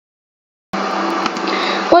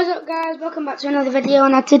Guys, welcome back to another video.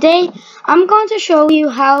 Now today I'm going to show you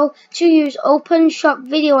how to use OpenShot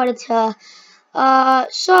Video Editor.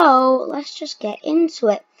 So let's just get into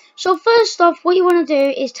it. So first off, what you want to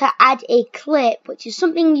do is to add a clip, which is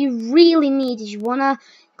something you really need. Is you want to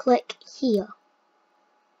click here.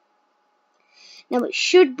 Now it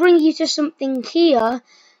should bring you to something here.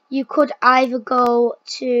 You could either go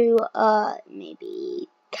to maybe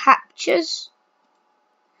captures.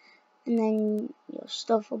 And then your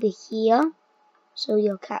stuff will be here, so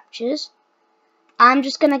your captures. I'm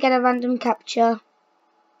just gonna get a random capture.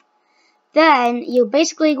 Then you're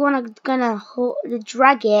basically gonna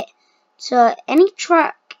drag it to any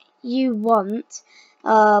track you want,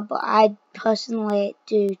 but I personally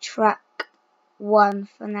do track 1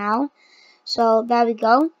 for now. So there we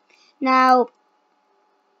go. Now,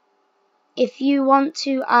 if you want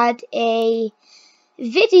to add a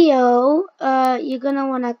video, you're gonna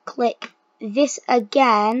want to click this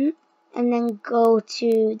again and then go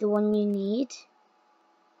to the one you need.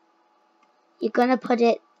 You're gonna put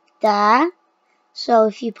it there, so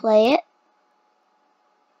if you play it,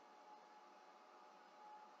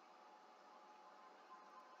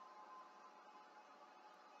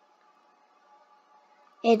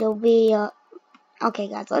 it'll be okay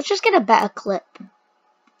guys, let's just get a better clip.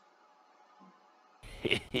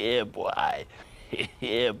 Yeah boy.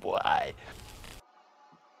 Yeah boy.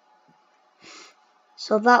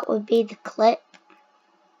 So that would be the clip.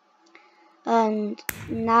 And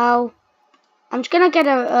now I'm just gonna get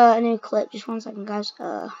a new clip. Just 1 second, guys.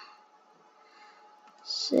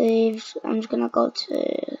 Saved. I'm just gonna go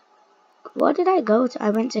to. What did I go to? I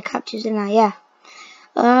went to captures, didn't I?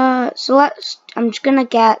 Yeah. So I'm just gonna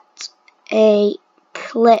get a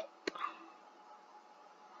clip.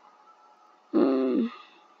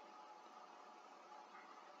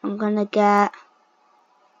 I'm gonna get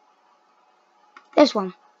this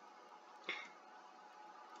one.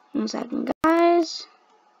 1 second, guys.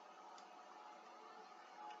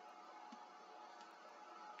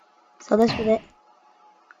 So this was it.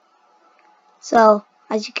 So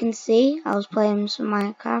as you can see, I was playing some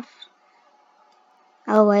Minecraft.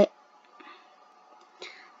 Oh wait.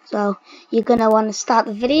 So you're gonna want to start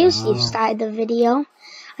the video. So you've started the video,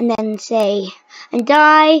 and then say, and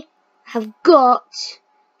I have got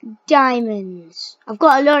diamonds. I've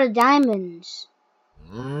got a lot of diamonds.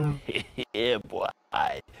 Yeah boy.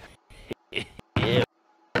 Yeah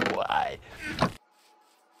boy.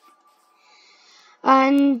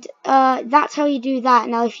 And that's how you do that.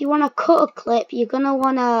 Now, if you want to cut a clip, you're gonna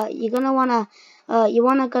wanna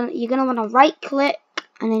right click,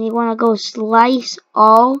 and then you wanna go slice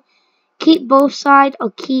all. Keep both side or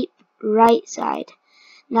keep right side.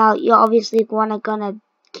 Now you're obviously gonna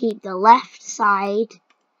keep the left side.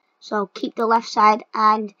 So keep the left side,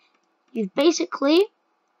 and you've basically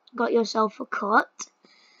got yourself a cut.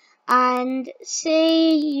 And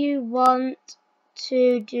say you want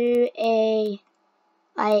to do a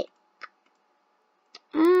how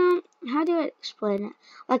do I explain it?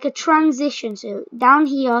 Like a transition. So down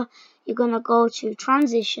here you're gonna go to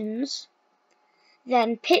transitions,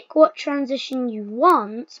 then pick what transition you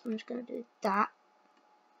want. I'm just gonna do that.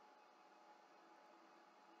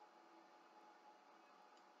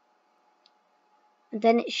 And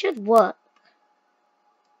then it should work.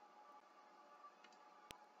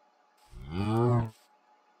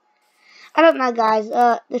 I don't know, guys.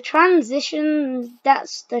 The transitions,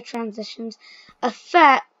 that's the transitions.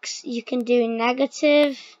 Effects, you can do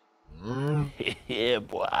negative. Yeah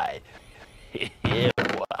boy. Yeah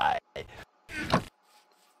boy.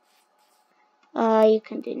 You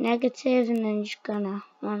can do negative, and then you're just gonna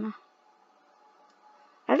wanna.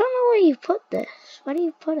 I don't know where you put this. Where do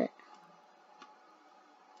you put it?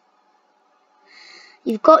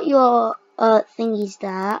 You've got your thingies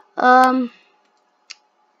there.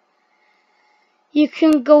 You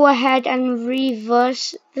can go ahead and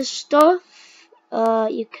reverse the stuff.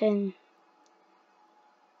 You can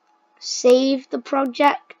save the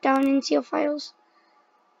project down into your files.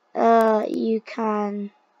 You can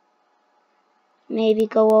maybe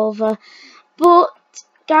go over. But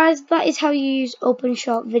guys, that is how you use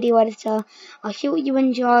OpenShot Video Editor. I hope you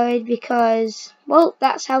enjoyed, because, well,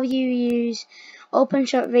 that's how you use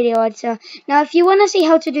OpenShot Video Editor. Now, if you want to see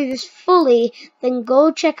how to do this fully, then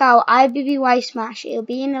go check out IBBY Smash. It'll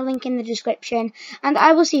be in the link in the description. And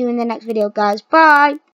I will see you in the next video, guys. Bye!